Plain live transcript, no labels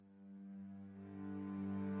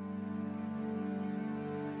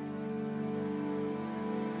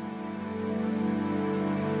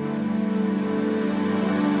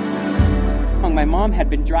my mom had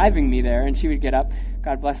been driving me there, and she would get up.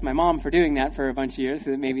 God bless my mom for doing that for a bunch of years,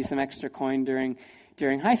 maybe some extra coin during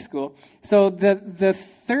high school. So the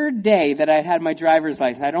third day that I had my driver's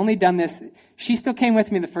license, I'd only done this. She still came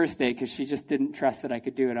with me the first day because she just didn't trust that I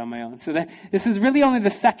could do it on my own. So this is really only the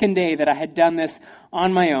second day that I had done this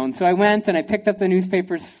on my own. So I went and I picked up the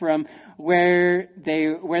newspapers from where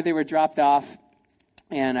they were dropped off,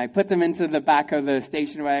 and I put them into the back of the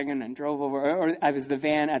station wagon and drove over, or I was the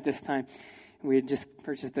van at this time. We had just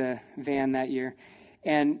purchased a van that year.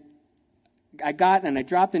 And I got and I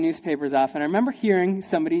dropped the newspapers off, and I remember hearing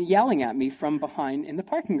somebody yelling at me from behind in the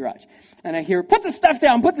parking garage. And I hear, "Put the stuff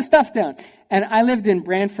down, put the stuff down." And I lived in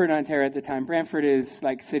Brantford, Ontario at the time. Brantford is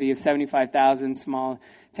like city of 75,000, small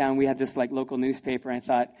town. We had this like local newspaper, and I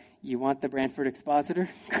thought, you want the Brantford Expositor?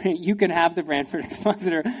 Great, you can have the Brantford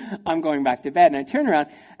Expositor. I'm going back to bed. And I turn around,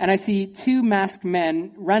 and I see two masked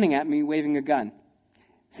men running at me, waving a gun,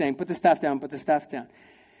 saying, "Put the stuff down, put the stuff down."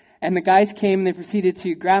 And the guys came, and they proceeded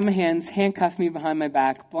to grab my hands, handcuff me behind my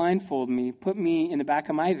back, blindfold me, put me in the back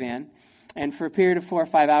of my van. And for a period of 4 or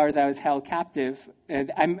 5 hours, I was held captive.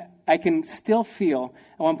 And I can still feel,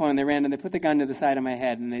 at one point when they ran, and they put the gun to the side of my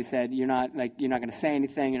head, and they said, you're not going to say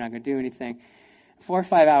anything, you're not going to do anything. 4 or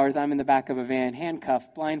 5 hours, I'm in the back of a van,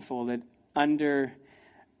 handcuffed, blindfolded, under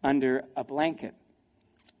a blanket.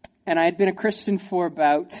 And I had been a Christian for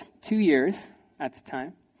about 2 years at the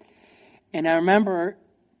time. And I remember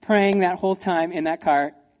praying that whole time in that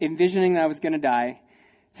car, envisioning that I was going to die,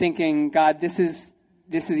 thinking, God, this is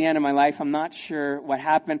the end of my life. I'm not sure what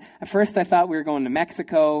happened. At first, I thought we were going to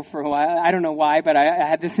Mexico for a while. I don't know why, but I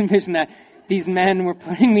had this envision that these men were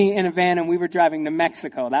putting me in a van and we were driving to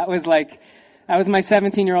Mexico. That was my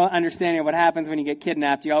 17-year-old understanding of what happens when you get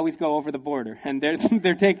kidnapped. You always go over the border, and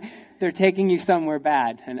they're taking you somewhere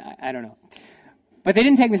bad. And I don't know. But they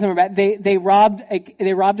didn't take me somewhere bad. They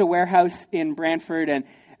robbed a warehouse in Brantford, and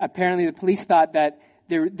apparently the police thought that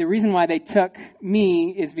the reason why they took me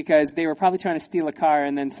is because they were probably trying to steal a car,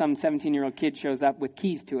 and then some 17-year-old kid shows up with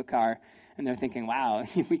keys to a car, and they're thinking, wow,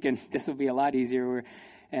 this will be a lot easier.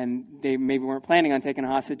 And they maybe weren't planning on taking a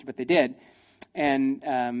hostage, but they did. And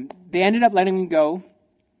they ended up letting me go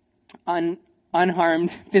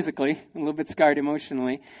unharmed physically, a little bit scarred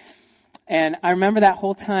emotionally. And I remember that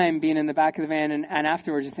whole time being in the back of the van and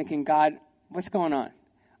afterwards just thinking, God, what's going on?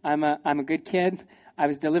 I'm a good kid. I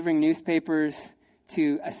was delivering newspapers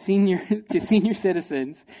to senior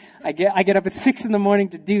citizens. I get up at 6 a.m.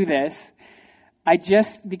 to do this. I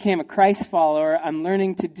just became a Christ follower. I'm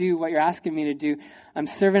learning to do what you're asking me to do. I'm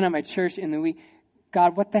serving at my church in the week.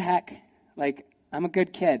 God, what the heck? Like, I'm a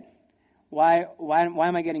good kid. Why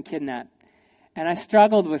am I getting kidnapped? And I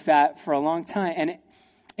struggled with that for a long time. And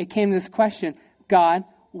it came to this question, God,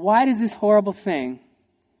 why does this horrible thing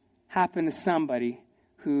happen to somebody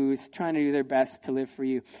who's trying to do their best to live for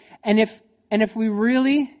you? And if we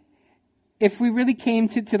really came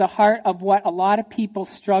to the heart of what a lot of people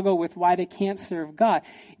struggle with, why they can't serve God,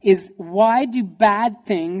 is why do bad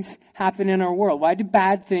things happen in our world? Why do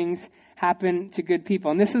bad things happen to good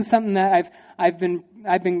people? And this is something that I've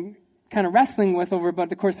been kind of wrestling with over about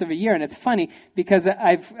the course of a year. And it's funny because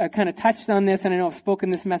I've kind of touched on this, and I know I've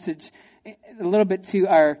spoken this message a little bit to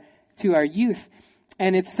our youth.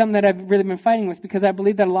 And it's something that I've really been fighting with because I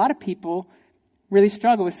believe that a lot of people really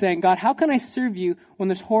struggle with saying, God, how can I serve you when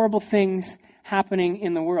there's horrible things happening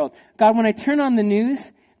in the world? God, when I turn on the news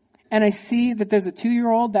and I see that there's a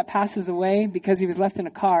 2-year-old that passes away because he was left in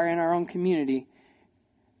a car in our own community,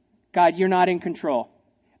 God, you're not in control.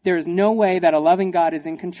 There is no way that a loving God is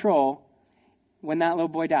in control when that little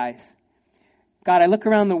boy dies. God, I look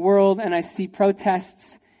around the world and I see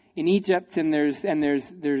protests in Egypt, and there's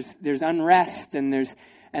unrest, and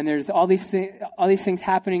there's all these things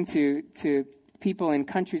happening to people in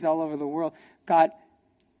countries all over the world. God,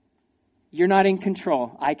 you're not in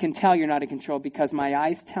control. I can tell you're not in control because my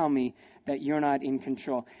eyes tell me that you're not in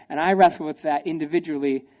control. And I wrestle with that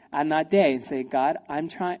individually on that day and say, God,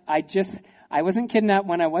 I wasn't kidnapped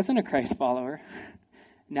when I wasn't a Christ follower.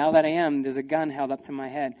 Now that I am, there's a gun held up to my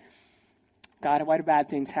head. God, why do bad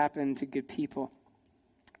things happen to good people?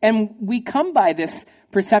 And we come by this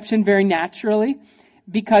perception very naturally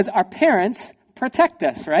because our parents protect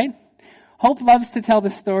us, right? Hope loves to tell the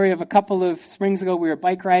story of a couple of springs ago. We were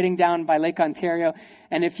bike riding down by Lake Ontario,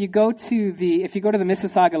 and if you go to the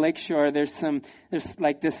Mississauga Lakeshore, there's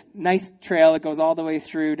like this nice trail that goes all the way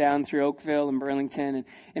down through Oakville and Burlington, and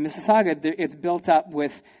in Mississauga it's built up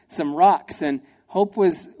with some rocks. And Hope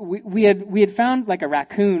was, we had found like a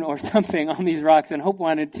raccoon or something on these rocks, and Hope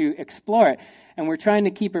wanted to explore it. And we're trying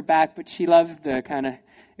to keep her back, but she loves to kind of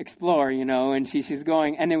explore, and she's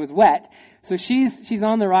going, and it was wet. So she's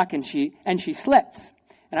on the rock, and she slips.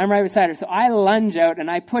 And I'm right beside her. So I lunge out,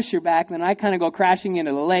 and I push her back, and then I kind of go crashing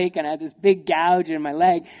into the lake, and I had this big gouge in my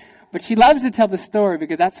leg. But she loves to tell the story,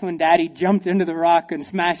 because that's when Daddy jumped into the rock and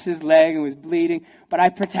smashed his leg and was bleeding. But I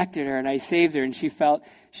protected her, and I saved her, and she felt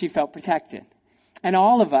protected. And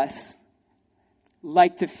all of us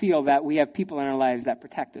like to feel that we have people in our lives that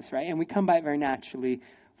protect us, right? And we come by it very naturally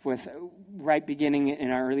with right beginning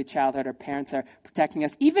in our early childhood. Our parents are protecting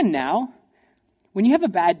us. Even now, when you have a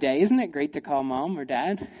bad day, isn't it great to call mom or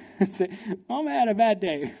dad and say, Mom, I had a bad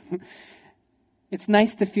day? It's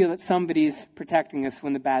nice to feel that somebody's protecting us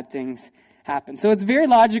when the bad things happen. So it's very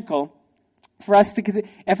logical for us to,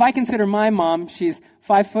 if I consider my mom, she's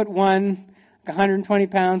 5'1", 120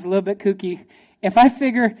 pounds, a little bit kooky. If I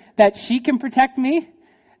figure that she can protect me,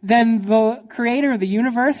 then the creator of the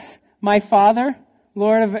universe, my Father,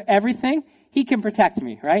 Lord of everything, he can protect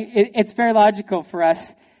me, right? It's very logical for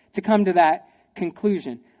us to come to that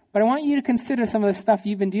conclusion. But I want you to consider some of the stuff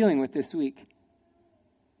you've been dealing with this week.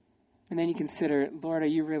 And then you consider, Lord, are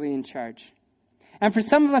you really in charge? And for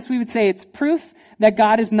some of us, we would say it's proof that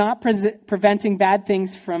God is not preventing bad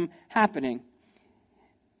things from happening.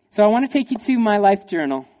 So I want to take you to my life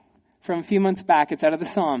journal from a few months back. It's out of the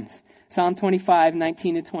Psalms, Psalm 25,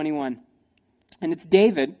 19 to 21. And it's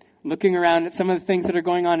David looking around at some of the things that are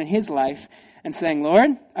going on in his life and saying, Lord,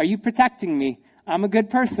 are you protecting me? I'm a good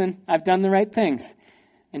person. I've done the right things.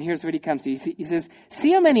 And here's what he comes to. He says,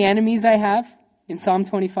 see how many enemies I have in Psalm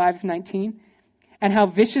 25, 19, and how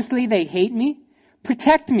viciously they hate me?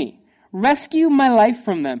 Protect me. Rescue my life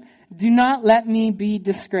from them. Do not let me be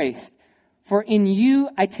disgraced. For in you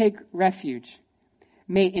I take refuge.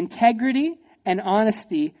 May integrity and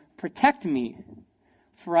honesty protect me,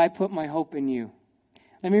 for I put my hope in you.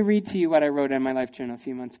 Let me read to you what I wrote in my life journal a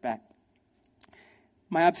few months back.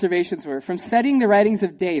 My observations were, from studying the writings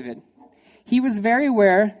of David, he was very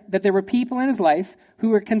aware that there were people in his life who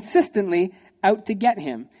were consistently out to get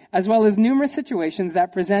him, as well as numerous situations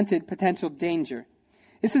that presented potential danger.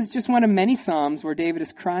 This is just one of many Psalms where David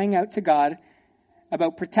is crying out to God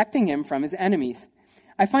about protecting him from his enemies.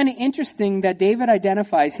 I find it interesting that David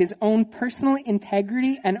identifies his own personal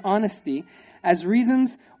integrity and honesty as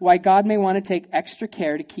reasons why God may want to take extra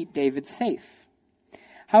care to keep David safe.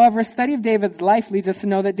 However, a study of David's life leads us to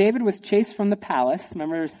know that David was chased from the palace.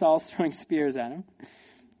 Remember Saul throwing spears at him?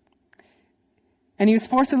 And he was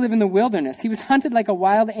forced to live in the wilderness. He was hunted like a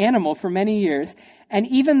wild animal for many years. And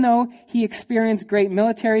even though he experienced great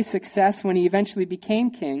military success when he eventually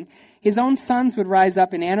became king, his own sons would rise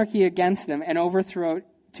up in anarchy against him and overthrow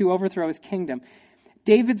his kingdom.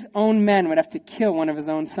 David's own men would have to kill one of his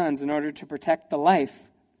own sons in order to protect the life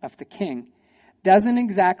of the king. Doesn't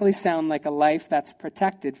exactly sound like a life that's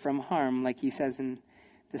protected from harm, like he says in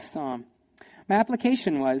this psalm. My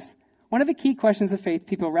application was, one of the key questions of faith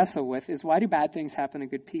people wrestle with is, why do bad things happen to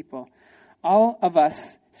good people? All of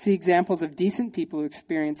us see examples of decent people who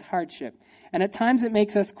experience hardship, and at times it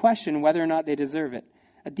makes us question whether or not they deserve it.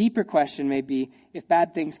 A deeper question may be, if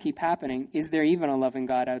bad things keep happening, is there even a loving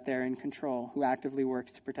God out there in control who actively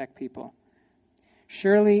works to protect people?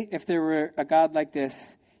 Surely, if there were a God like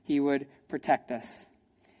this, he would protect us.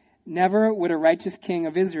 Never would a righteous king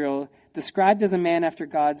of Israel, described as a man after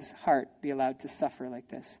God's heart, be allowed to suffer like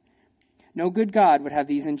this. No good God would have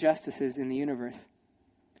these injustices in the universe.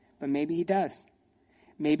 But maybe he does.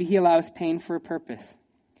 Maybe he allows pain for a purpose.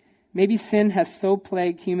 Maybe sin has so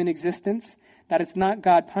plagued human existence that it's not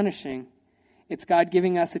God punishing. It's God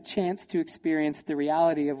giving us a chance to experience the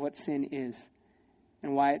reality of what sin is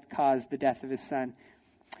and why it caused the death of his son.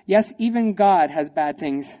 Yes, even God has bad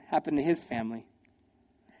things happen to his family.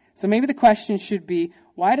 So maybe the question should be,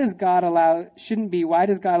 why does God allow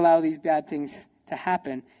these bad things to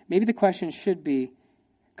happen? Maybe the question should be,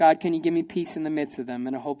 God, can you give me peace in the midst of them,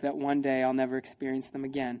 and a hope that one day I'll never experience them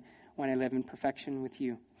again when I live in perfection with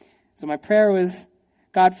you. So my prayer was,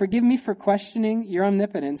 God, forgive me for questioning your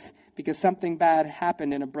omnipotence because something bad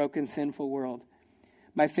happened in a broken, sinful world.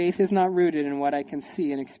 My faith is not rooted in what I can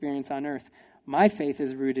see and experience on earth. My faith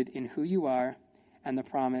is rooted in who you are and the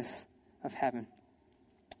promise of heaven.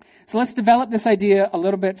 So let's develop this idea a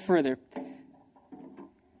little bit further.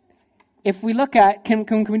 If we look at, can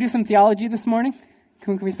we do some theology this morning?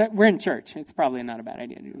 Can we start? We're in church. It's probably not a bad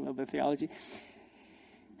idea to do a little bit of theology.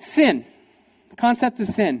 Sin. The concept of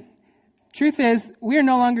sin. Truth is, we are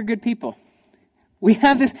no longer good people. We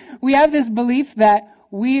have this belief that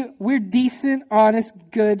we're decent, honest,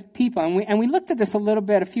 good people. And we looked at this a little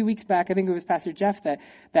bit a few weeks back. I think it was Pastor Jeff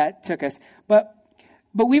that took us. But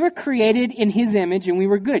we were created in his image and we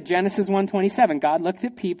were good. Genesis 1:27. God looked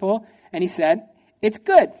at people and he said, it's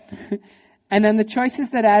good. And then the choices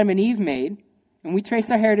that Adam and Eve made, and we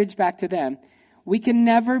trace our heritage back to them, we can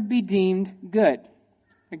never be deemed good.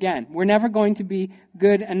 Again, we're never going to be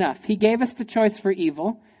good enough. He gave us the choice for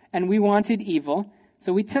evil, and we wanted evil,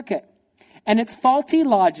 so we took it. And it's faulty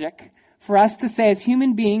logic for us to say as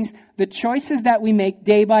human beings, the choices that we make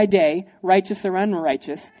day by day, righteous or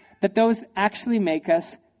unrighteous, that those actually make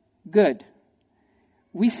us good.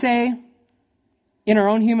 We say in our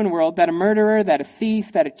own human world that a murderer, that a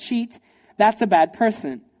thief, that a cheat, that's a bad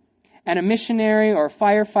person. And a missionary or a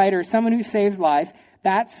firefighter or someone who saves lives,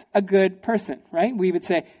 that's a good person, right? We would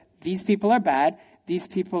say, these people are bad, these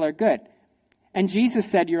people are good. And Jesus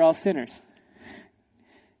said, you're all sinners.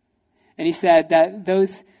 And he said that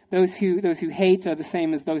those who hate are the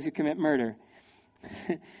same as those who commit murder.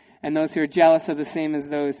 And those who are jealous are the same as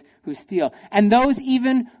those who steal. And those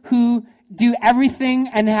even who do everything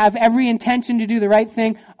and have every intention to do the right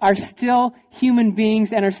thing are still human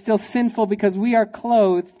beings and are still sinful because we are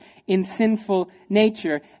clothed in sinful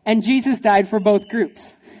nature. And Jesus died for both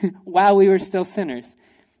groups while we were still sinners.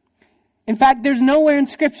 In fact, there's nowhere in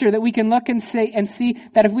Scripture that we can look and see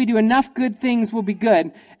that if we do enough good things, we'll be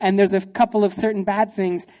good, and there's a couple of certain bad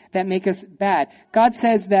things that make us bad. God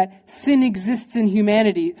says that sin exists in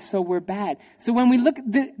humanity, so we're bad. So when we look at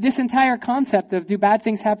this entire concept of do bad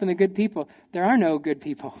things happen to good people, there are no good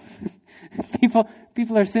people.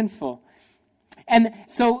 People are sinful. And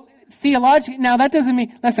so theologically, now that doesn't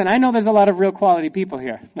mean, listen, I know there's a lot of real quality people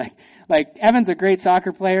here. Like Evan's a great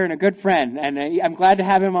soccer player and a good friend, and I'm glad to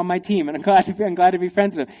have him on my team, and I'm glad to be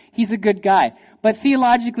friends with him. He's a good guy. But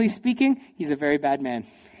theologically speaking, he's a very bad man.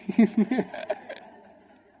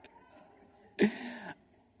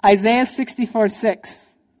 Isaiah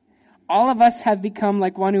 64:6. All of us have become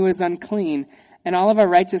like one who is unclean, and all of our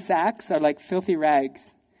righteous acts are like filthy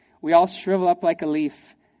rags. We all shrivel up like a leaf.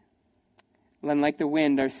 And like the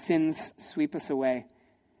wind, our sins sweep us away.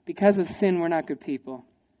 Because of sin, we're not good people.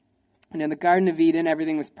 And in the Garden of Eden,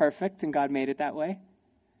 everything was perfect, and God made it that way.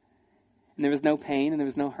 And there was no pain, and there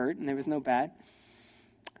was no hurt, and there was no bad.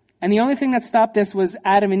 And the only thing that stopped this was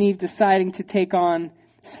Adam and Eve deciding to take on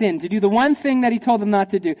sin, to do the one thing that he told them not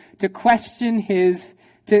to do, to question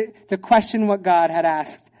to question what God had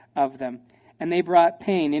asked of them. And they brought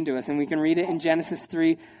pain into us. And we can read it in Genesis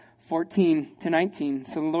 3:14-19.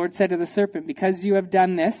 So the Lord said to the serpent, because you have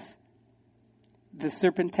done this, the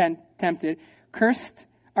serpent tempted, cursed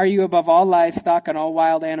are you above all livestock and all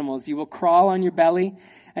wild animals. You will crawl on your belly,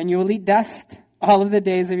 and you will eat dust all of the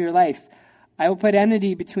days of your life. I will put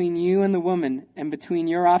enmity between you and the woman, and between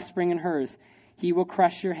your offspring and hers. He will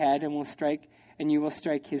crush your head, and you will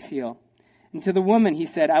strike his heel. And to the woman he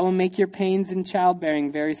said, I will make your pains in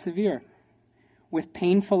childbearing very severe. With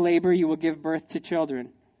painful labor you will give birth to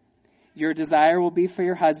children. Your desire will be for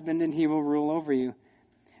your husband, and he will rule over you.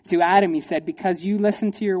 To Adam he said, because you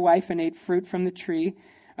listened to your wife and ate fruit from the tree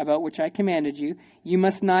about which I commanded you, you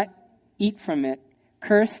must not eat from it.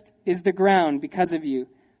 Cursed is the ground because of you.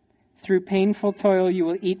 Through painful toil you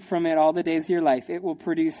will eat from it all the days of your life. It will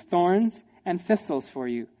produce thorns and thistles for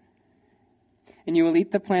you. And you will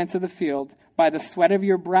eat the plants of the field. By the sweat of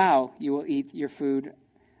your brow you will eat your food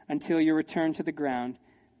until you return to the ground,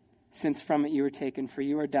 since from it you were taken, for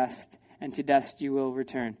you are dust, and to dust you will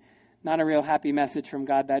return. Not a real happy message from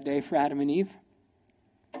God that day for Adam and Eve.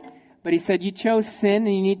 But he said, you chose sin,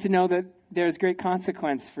 and you need to know that there's great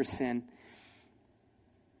consequence for sin.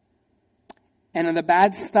 And the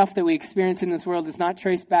bad stuff that we experience in this world is not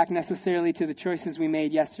traced back necessarily to the choices we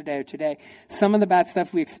made yesterday or today. Some of the bad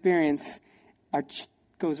stuff we experience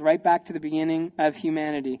goes right back to the beginning of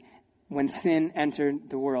humanity, when sin entered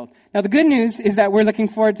the world. Now, the good news is that we're looking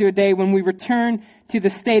forward to a day when we return to the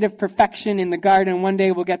state of perfection in the garden. One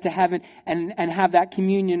day we'll get to heaven and have that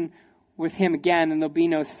communion with him again, and there'll be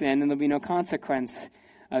no sin, and there'll be no consequence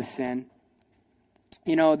of sin.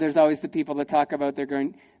 You know, there's always the people that talk about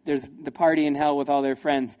there's the party in hell with all their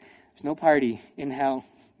friends. There's no party in hell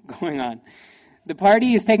going on. The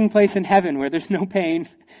party is taking place in heaven, where there's no pain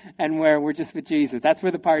and where we're just with Jesus. That's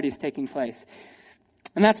where the party is taking place.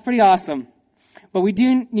 And that's pretty awesome. But we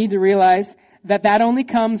do need to realize that only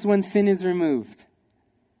comes when sin is removed.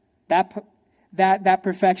 That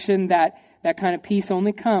perfection, that kind of peace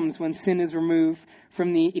only comes when sin is removed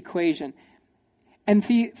from the equation. And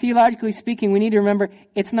theologically speaking, we need to remember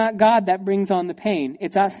it's not God that brings on the pain.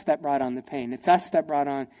 It's us that brought on the pain. It's us that brought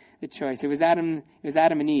on the choice. It was Adam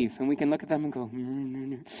and Eve. And we can look at them and go,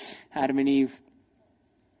 Adam and Eve.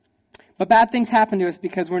 But bad things happen to us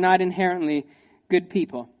because we're not inherently good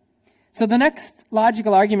people. So the next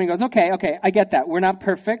logical argument goes, okay, I get that. We're not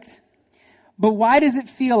perfect. But why does it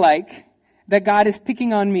feel like that God is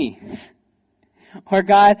picking on me? Or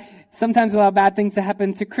God sometimes allows bad things to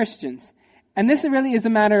happen to Christians. And this really is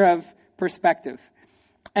a matter of perspective.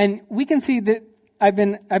 And we can see that I've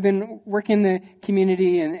been working in the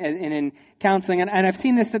community and in counseling, and I've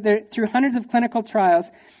seen this, that through hundreds of clinical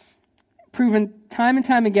trials, proven time and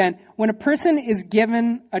time again, when a person is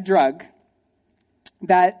given a drug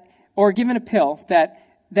or given a pill that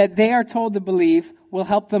they are told to believe will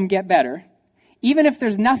help them get better, even if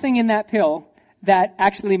there's nothing in that pill that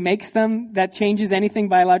actually that changes anything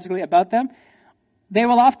biologically about them, they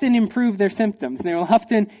will often improve their symptoms. They will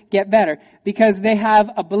often get better because they have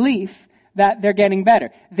a belief that they're getting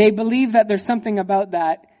better. They believe that there's something about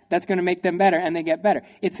that's going to make them better, and they get better.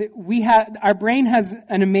 Our brain has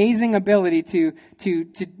an amazing ability to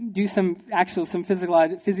do some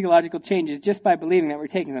physiological changes just by believing that we're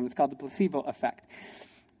taking them. It's called the placebo effect.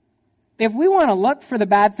 If we want to look for the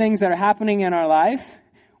bad things that are happening in our lives,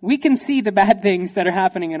 we can see the bad things that are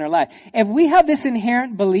happening in our life. If we have this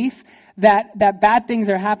inherent belief that bad things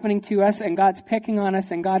are happening to us and God's picking on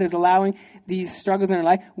us and God is allowing these struggles in our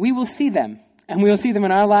life, we will see them. And we will see them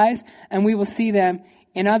in our lives, and we will see them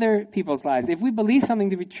in other people's lives. If we believe something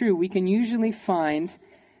to be true, we can usually find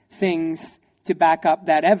things to back up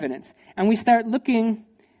that evidence. And we start looking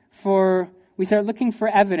for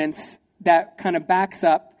evidence that kind of backs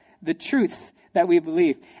up the truths that we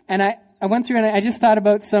believe. And I went through and I just thought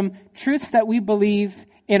about some truths that we believe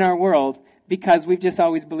in our world because we've just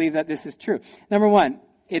always believed that this is true. Number one,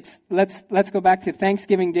 let's go back to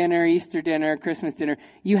Thanksgiving dinner, Easter dinner, Christmas dinner.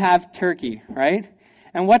 You have turkey, right?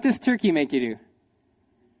 And what does turkey make you do?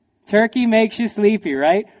 Turkey makes you sleepy,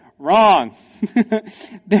 right? Wrong.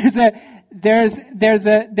 It's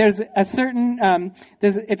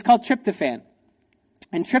called tryptophan.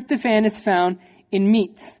 And tryptophan is found in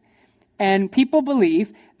meats. And people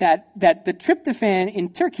believe that the tryptophan in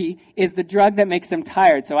turkey is the drug that makes them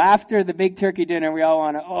tired. So after the big turkey dinner, we all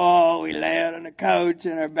want to, we lay out on the couch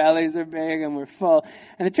and our bellies are big and we're full.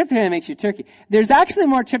 And the tryptophan makes you turkey. There's actually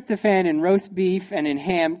more tryptophan in roast beef and in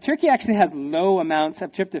ham. Turkey actually has low amounts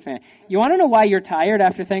of tryptophan. You want to know why you're tired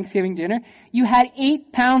after Thanksgiving dinner? You had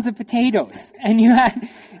 8 pounds of potatoes and you had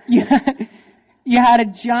a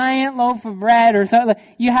giant loaf of bread or something.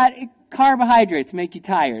 You had carbohydrates make you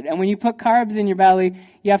tired. And when you put carbs in your belly,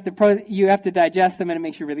 you have to digest them and it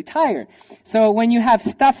makes you really tired. So when you have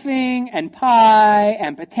stuffing and pie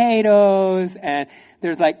and potatoes and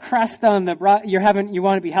there's like crust on the you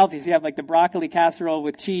want to be healthy, so you have like the broccoli casserole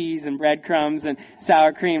with cheese and breadcrumbs and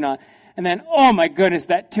sour cream on. And then, oh my goodness,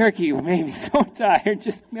 that turkey made me so tired.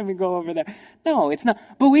 Just let me go over there. No, it's not.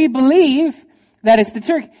 But we believe that it's the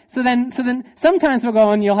turkey. So then sometimes we'll go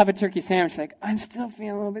and you'll have a turkey sandwich like, I'm still feeling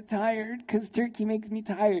a little bit tired because turkey makes me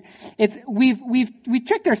tired. We've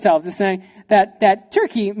tricked ourselves to saying that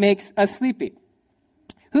turkey makes us sleepy.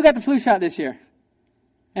 Who got the flu shot this year?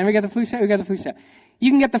 And we got the flu shot? Who got the flu shot? You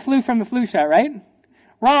can get the flu from the flu shot, right?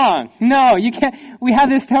 Wrong. No, you can't. We have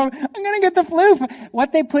this term, I'm going to get the flu.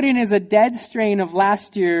 What they put in is a dead strain of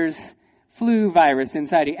last year's flu virus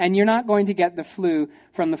inside you. And you're not going to get the flu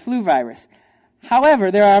from the flu virus. However,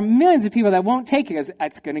 there are millions of people that won't take it because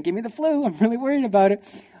it's going to give me the flu. I'm really worried about it.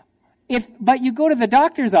 But you go to the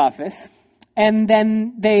doctor's office, and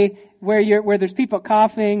then where there's people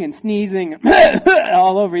coughing and sneezing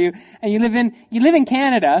all over you, and you live in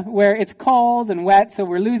Canada where it's cold and wet, so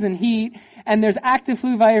we're losing heat, and there's active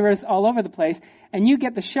flu virus all over the place, and you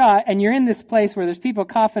get the shot, and you're in this place where there's people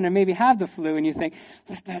coughing and maybe have the flu, and you think,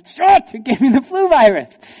 "That's that shot that gave me the flu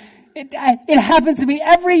virus." It happens to me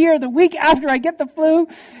every year, the week after I get the flu,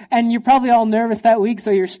 and you're probably all nervous that week,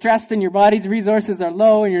 so you're stressed and your body's resources are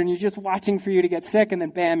low, and you're just watching for you to get sick, and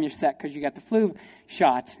then bam, you're sick because you got the flu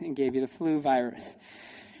shot and gave you the flu virus.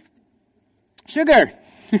 Sugar.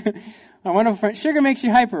 Our wonderful friend, sugar makes you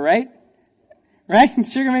hyper, right? Right?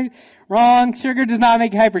 Wrong. Sugar does not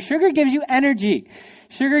make you hyper. Sugar gives you energy.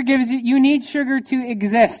 You need sugar to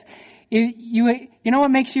exist. You know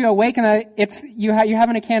what makes you awake? And you're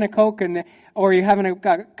having a can of Coke or you're having a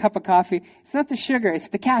cup of coffee. It's not the sugar, it's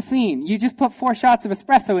the caffeine. You just put 4 shots of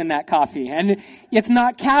espresso in that coffee, and it's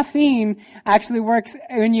not caffeine. Actually works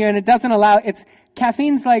and it doesn't allow.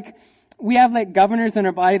 Caffeine's like we have like governors in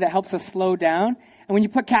our body that helps us slow down. And when you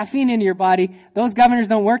put caffeine into your body, those governors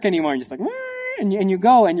don't work anymore. You're just like and you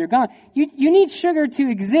go and you're gone. You need sugar to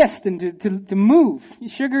exist and to move.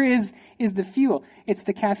 Sugar is the fuel. It's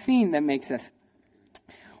the caffeine that makes us.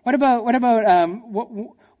 What about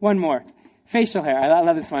one more? Facial hair. I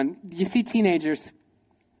love this one. You see teenagers,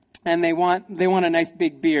 and they want a nice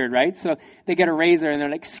big beard, right? So they get a razor and they're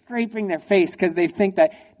like scraping their face because they think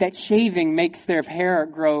that shaving makes their hair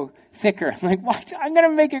grow thicker. I'm like, what? I'm going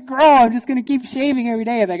to make it grow. I'm just going to keep shaving every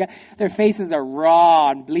day. And their faces are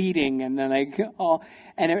raw and bleeding and they're like, oh,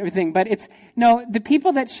 and everything. But the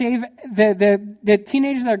people that shave, the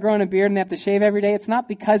teenagers that are growing a beard and they have to shave every day, it's not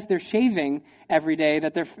because they're shaving every day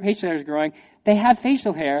that their facial hair is growing. They have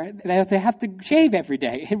facial hair. They have to shave every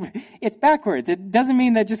day. It's backwards. It doesn't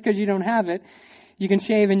mean that just because you don't have it, you can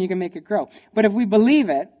shave and you can make it grow. But if we believe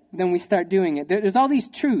it, then we start doing it. There's all these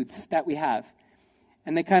truths that we have,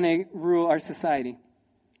 and they kind of rule our society.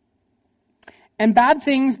 And bad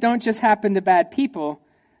things don't just happen to bad people.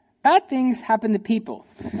 Bad things happen to people.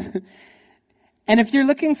 And if you're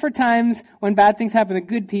looking for times when bad things happen to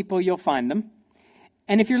good people, you'll find them.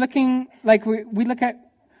 And if you're looking, like we look at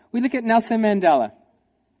Nelson Mandela.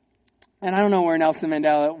 And I don't know where Nelson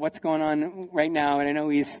Mandela, what's going on right now, and I know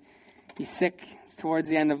he's sick. It's towards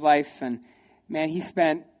the end of life, and man, he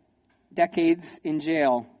spent decades in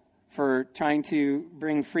jail for trying to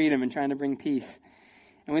bring freedom and trying to bring peace.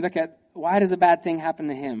 And we look at, why does a bad thing happen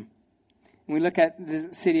to him? And we look at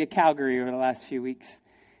the city of Calgary over the last few weeks,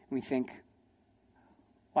 and we think,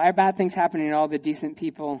 why are bad things happening to all the decent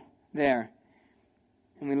people there?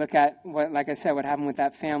 And we look at what happened with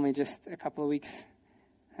that family just a couple of weeks,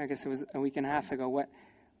 I guess it was a week and a half ago. What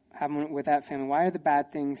happened with that family? Why are the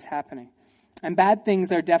bad things happening? And bad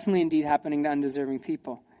things are definitely indeed happening to undeserving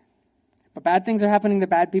people. But bad things are happening to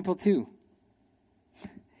bad people too.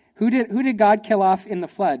 Who did God kill off in the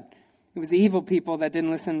flood? It was the evil people that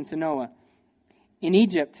didn't listen to Noah. In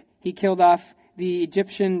Egypt, he killed off the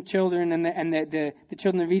Egyptian children and the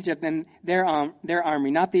children of Egypt and their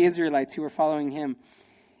army, not the Israelites who were following him.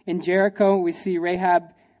 In Jericho, we see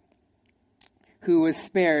Rahab, who was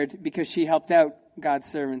spared because she helped out God's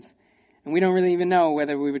servants. And we don't really even know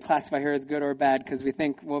whether we would classify her as good or bad, because we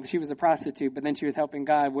think, well, she was a prostitute, but then she was helping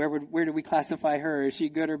God. Where do we classify her? Is she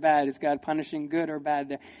good or bad? Is God punishing good or bad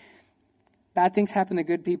there? Bad things happen to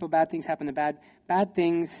good people. Bad things happen to bad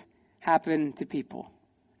things happen to people.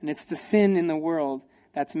 And it's the sin in the world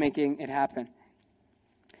that's making it happen.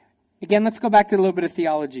 Again, let's go back to a little bit of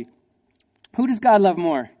theology. Who does God love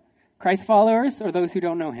more? Christ followers or those who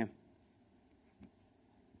don't know him?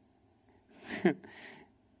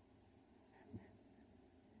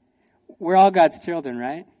 We're all God's children,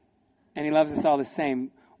 right? And he loves us all the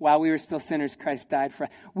same. While we were still sinners, Christ died for us.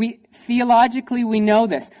 Theologically, we know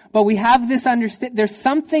this, but we have this understanding. There's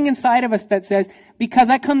something inside of us that says, because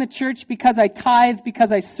I come to church, because I tithe,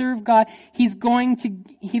 because I serve God, he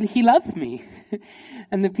loves me.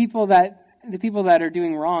 And the people that are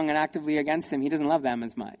doing wrong and actively against him, he doesn't love them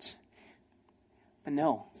as much. But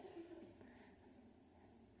no,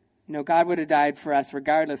 God would have died for us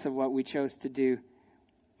regardless of what we chose to do.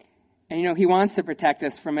 And he wants to protect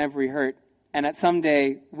us from every hurt. And at some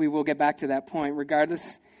day, we will get back to that point.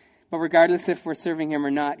 Regardless if we're serving him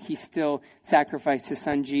or not, he still sacrificed his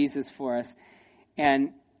son Jesus for us.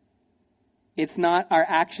 And it's not our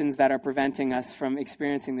actions that are preventing us from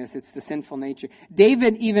experiencing this. It's the sinful nature.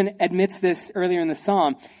 David even admits this earlier in the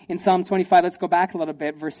psalm. In Psalm 25, let's go back a little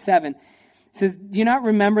bit, verse 7. It says, Do not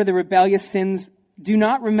remember the rebellious sins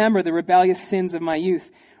of my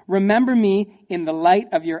youth. Remember me in the light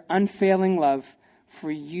of your unfailing love,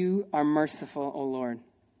 for you are merciful, O Lord.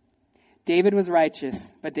 David was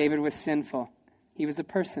righteous, but David was sinful. He was a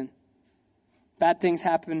person. Bad things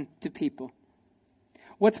happen to people.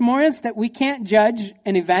 What's more is that we can't judge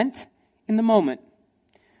an event in the moment.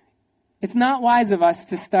 It's not wise of us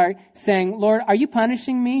to start saying, Lord, are you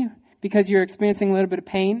punishing me because you're experiencing a little bit of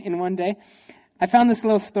pain in one day? I found this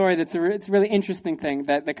little story it's a really interesting thing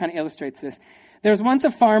that kind of illustrates this. There was once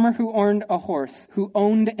a farmer who owned a horse.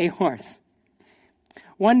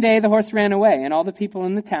 One day the horse ran away, and all the people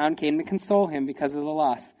in the town came to console him because of the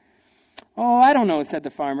loss. Oh, I don't know, said the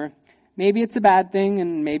farmer. Maybe it's a bad thing,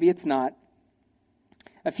 and maybe it's not.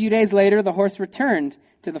 A few days later, the horse returned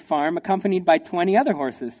to the farm, accompanied by 20 other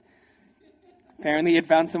horses. Apparently, he had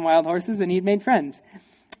found some wild horses, and he'd made friends.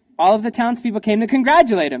 All of the townspeople came to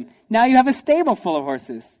congratulate him. Now you have a stable full of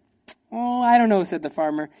horses. Oh, I don't know, said the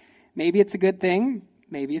farmer. Maybe it's a good thing,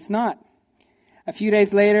 maybe it's not. A few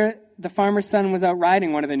days later, the farmer's son was out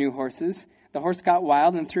riding one of the new horses. The horse got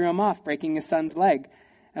wild and threw him off, breaking his son's leg.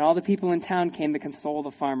 And all the people in town came to console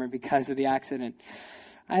the farmer because of the accident.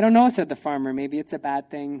 I don't know, said the farmer. Maybe it's a bad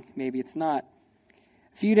thing, maybe it's not.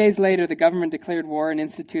 A few days later, the government declared war and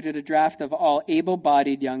instituted a draft of all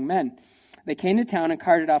able-bodied young men. They came to town and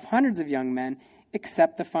carted off hundreds of young men,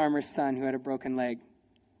 except the farmer's son who had a broken leg.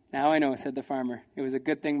 Now I know, said the farmer. It was a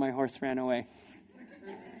good thing my horse ran away.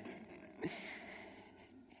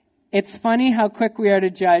 It's funny how quick we are to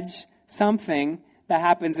judge something that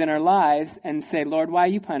happens in our lives and say, Lord, why are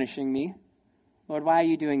you punishing me? Lord, why are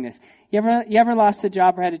you doing this? You ever lost a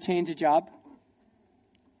job or had to change a job?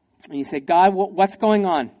 And you say, God, what's going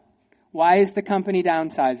on? Why is the company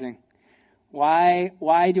downsizing?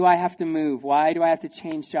 Why do I have to move? Why do I have to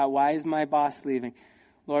change job? Why is my boss leaving?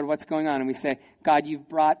 Lord, what's going on? And we say, God, you've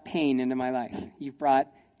brought pain into my life. You've brought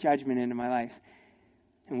judgment into my life.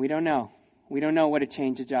 And we don't know. We don't know what a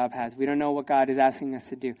change of job has. We don't know what God is asking us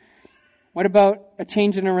to do. What about a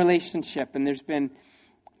change in a relationship? And there's been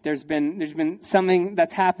something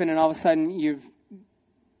that's happened, and all of a sudden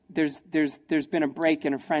there's been a break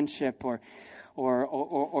in a friendship, or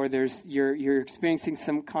you're experiencing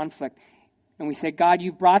some conflict. And we say, God,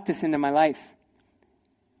 you've brought this into my life.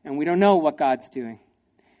 And we don't know what God's doing.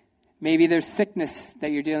 Maybe there's sickness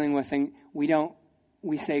that you're dealing with, and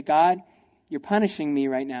we say, God, you're punishing me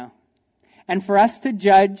right now. And for us to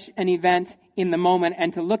judge an event in the moment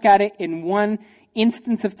and to look at it in one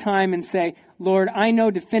instance of time and say, Lord, I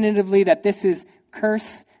know definitively that this is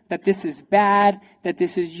curse, that this is bad, that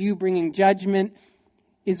this is you bringing judgment,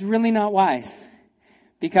 is really not wise.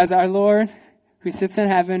 Because our Lord, who sits in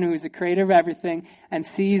heaven, who is the creator of everything and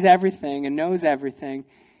sees everything and knows everything,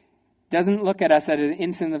 doesn't look at us at an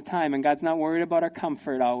instant of time. And God's not worried about our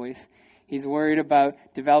comfort always. He's worried about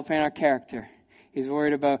developing our character. He's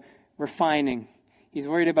worried about refining. He's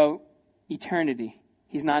worried about eternity.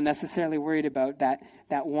 He's not necessarily worried about that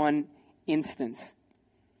one instance.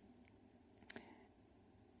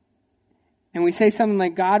 And we say something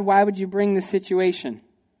like, God, why would you bring this situation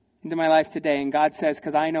into my life today? And God says,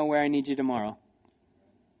 because I know where I need you tomorrow.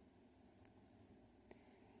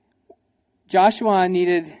 Joseph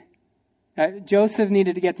needed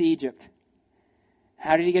to get to Egypt.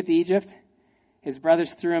 How did he get to Egypt? His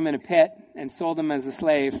brothers threw him in a pit and sold him as a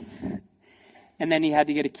slave. And then he had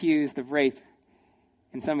to get accused of rape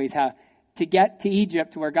in somebody's house. To get to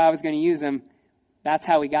Egypt, to where God was going to use him, that's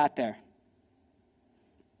how he got there.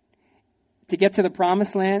 To get to the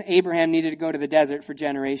promised land, Abraham needed to go to the desert for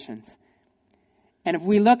generations. And if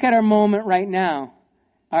we look at our moment right now,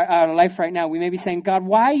 our life right now, we may be saying, God,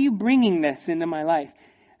 why are you bringing this into my life?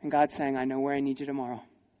 And God's saying, I know where I need you tomorrow.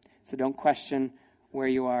 So don't question where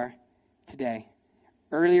you are today.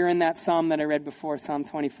 Earlier in that psalm that I read before, Psalm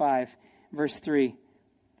 25, verse 3,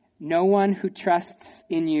 no one who trusts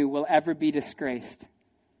in you will ever be disgraced.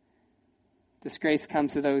 Disgrace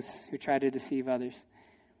comes to those who try to deceive others.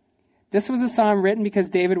 This was a psalm written because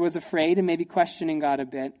David was afraid and maybe questioning God a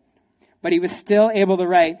bit. But he was still able to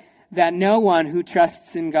write that no one who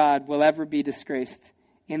trusts in God will ever be disgraced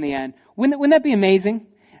in the end. Wouldn't that be amazing?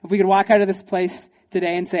 If we could walk out of this place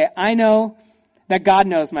today and say, I know that God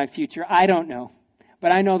knows my future. I don't know.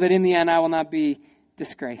 But I know that in the end I will not be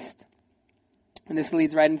disgraced. And this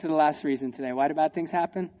leads right into the last reason today. Why do bad things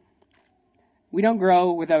happen? We don't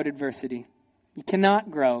grow without adversity. You cannot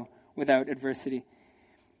grow without adversity.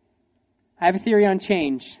 I have a theory on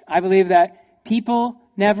change. I believe that people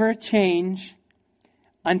never change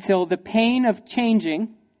until the pain of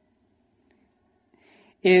changing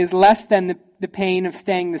is less than the pain of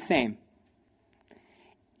staying the same.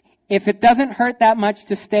 If it doesn't hurt that much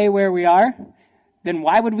to stay where we are, then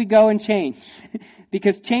why would we go and change?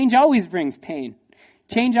 Because change always brings pain.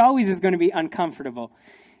 Change always is going to be uncomfortable.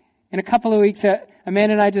 In a couple of weeks,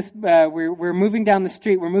 Amanda and I we're moving down the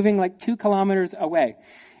street. We're moving like 2 kilometers away.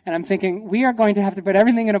 And I'm thinking, we are going to have to put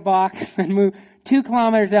everything in a box and move 2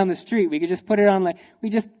 kilometers down the street. We could just put it on we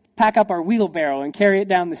just pack up our wheelbarrow and carry it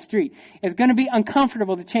down the street. It's going to be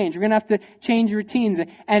uncomfortable to change. We're going to have to change routines.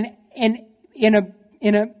 And in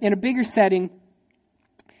a bigger setting,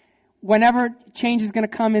 whenever change is going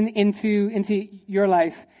to come into your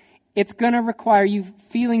life, it's going to require you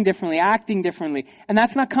feeling differently, acting differently. And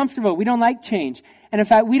that's not comfortable. We don't like change. And in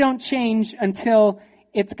fact, we don't change until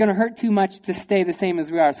it's going to hurt too much to stay the same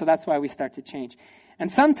as we are. So that's why we start to change.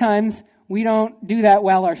 And sometimes we don't do that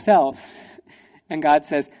well ourselves. And God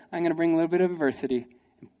says, I'm going to bring a little bit of adversity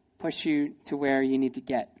and push you to where you need to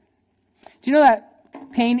get. Do you know that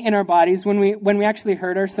pain in our bodies, when we actually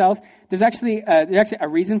hurt ourselves, there's actually a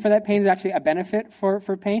reason for that pain. There's actually a benefit for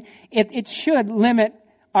pain. It should limit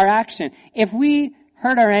our action. If we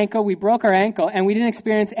hurt our ankle, we broke our ankle, and we didn't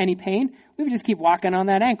experience any pain, we would just keep walking on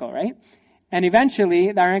that ankle, right? And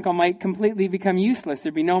eventually, our ankle might completely become useless.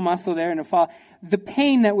 There'd be no muscle there and it'd fall. The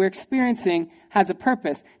pain that we're experiencing has a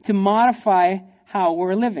purpose to modify how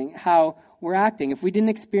we're living, how we're acting. If we didn't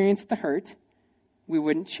experience the hurt, we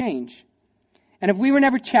wouldn't change. And if we were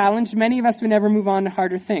never challenged, many of us would never move on to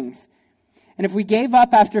harder things. And if we gave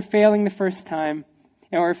up after failing the first time,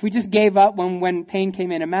 or if we just gave up when pain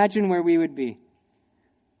came in, imagine where we would be.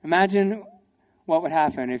 Imagine what would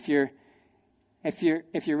happen if you're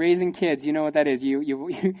raising kids. You know what that is.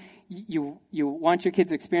 You want your kids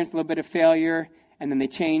to experience a little bit of failure, and then they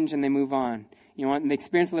change and they move on. You want them to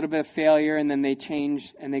experience a little bit of failure, and then they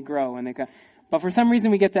change and they grow and they go. But for some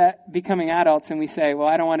reason we get to becoming adults and we say, well,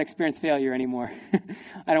 I don't want to experience failure anymore.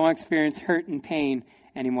 I don't want to experience hurt and pain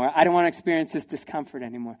anymore. I don't want to experience this discomfort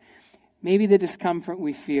anymore. Maybe the discomfort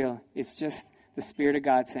we feel is just the Spirit of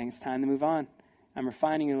God saying, it's time to move on. I'm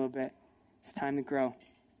refining you a little bit. It's time to grow.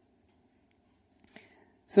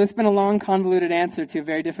 So it's been a long, convoluted answer to a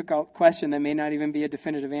very difficult question that may not even be a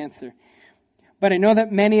definitive answer. But I know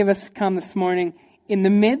that many of us come this morning in the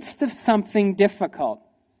midst of something difficult.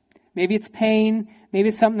 Maybe it's pain. Maybe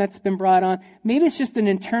it's something that's been brought on. Maybe it's just an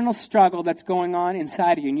internal struggle that's going on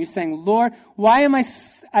inside of you. And you're saying, Lord, why am I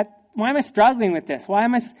struggling with this? Why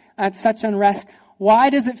am I at such unrest? Why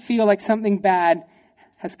does it feel like something bad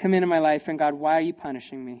has come into my life? And God, why are you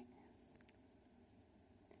punishing me?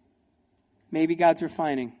 Maybe God's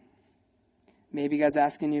refining. Maybe God's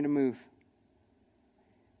asking you to move.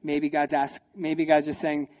 Maybe God's just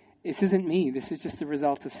saying, this isn't me. This is just the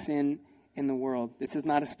result of sin in the world. This is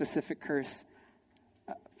not a specific curse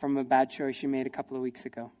from a bad choice you made a couple of weeks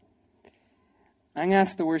ago. I'm going to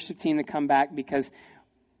ask the worship team to come back because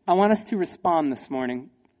I want us to respond this morning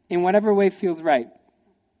in whatever way feels right.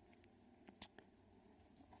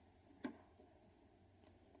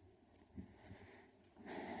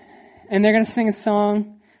 And they're going to sing a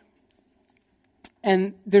song,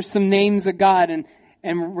 and there's some names of God, and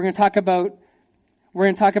we're going to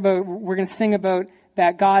sing about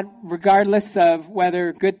that God, regardless of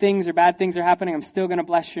whether good things or bad things are happening, I'm still going to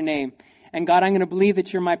bless your name. And God, I'm going to believe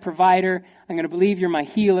that you're my provider. I'm going to believe you're my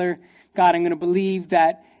healer. God, I'm going to believe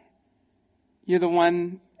that you're the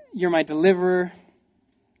one, you're my deliverer,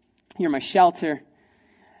 you're my shelter.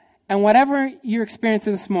 And whatever you're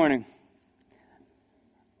experiencing this morning,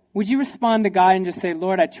 would you respond to God and just say,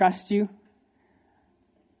 Lord, I trust you.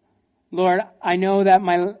 Lord, I know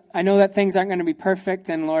that things aren't going to be perfect,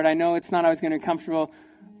 and Lord, I know it's not always going to be comfortable,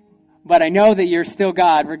 but I know that you're still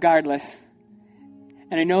God regardless.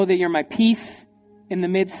 And I know that you're my peace in the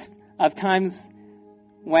midst of times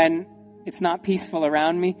when it's not peaceful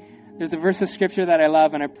around me. There's a verse of scripture that I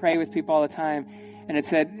love, and I pray with people all the time, and it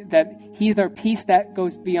said that He's our peace that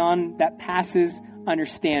goes beyond, that passes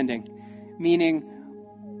understanding. Meaning,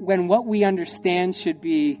 when what we understand should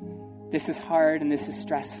be, this is hard and this is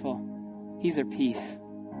stressful, He's our peace.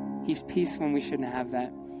 He's peace when we shouldn't have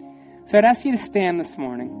that. So I'd ask you to stand this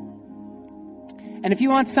morning. And if you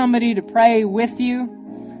want somebody to pray with you,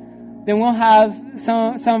 then we'll have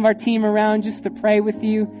some of our team around just to pray with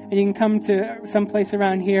you. And you can come to some place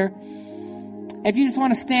around here. If you just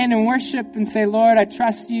want to stand and worship and say, Lord, I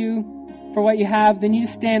trust you for what you have, then you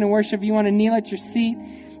just stand and worship. If you want to kneel at your seat,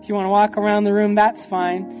 if you want to walk around the room, that's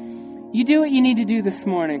fine. You do what you need to do this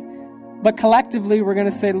morning. But collectively, we're going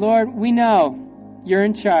to say, Lord, we know you're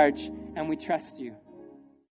in charge, and we trust you.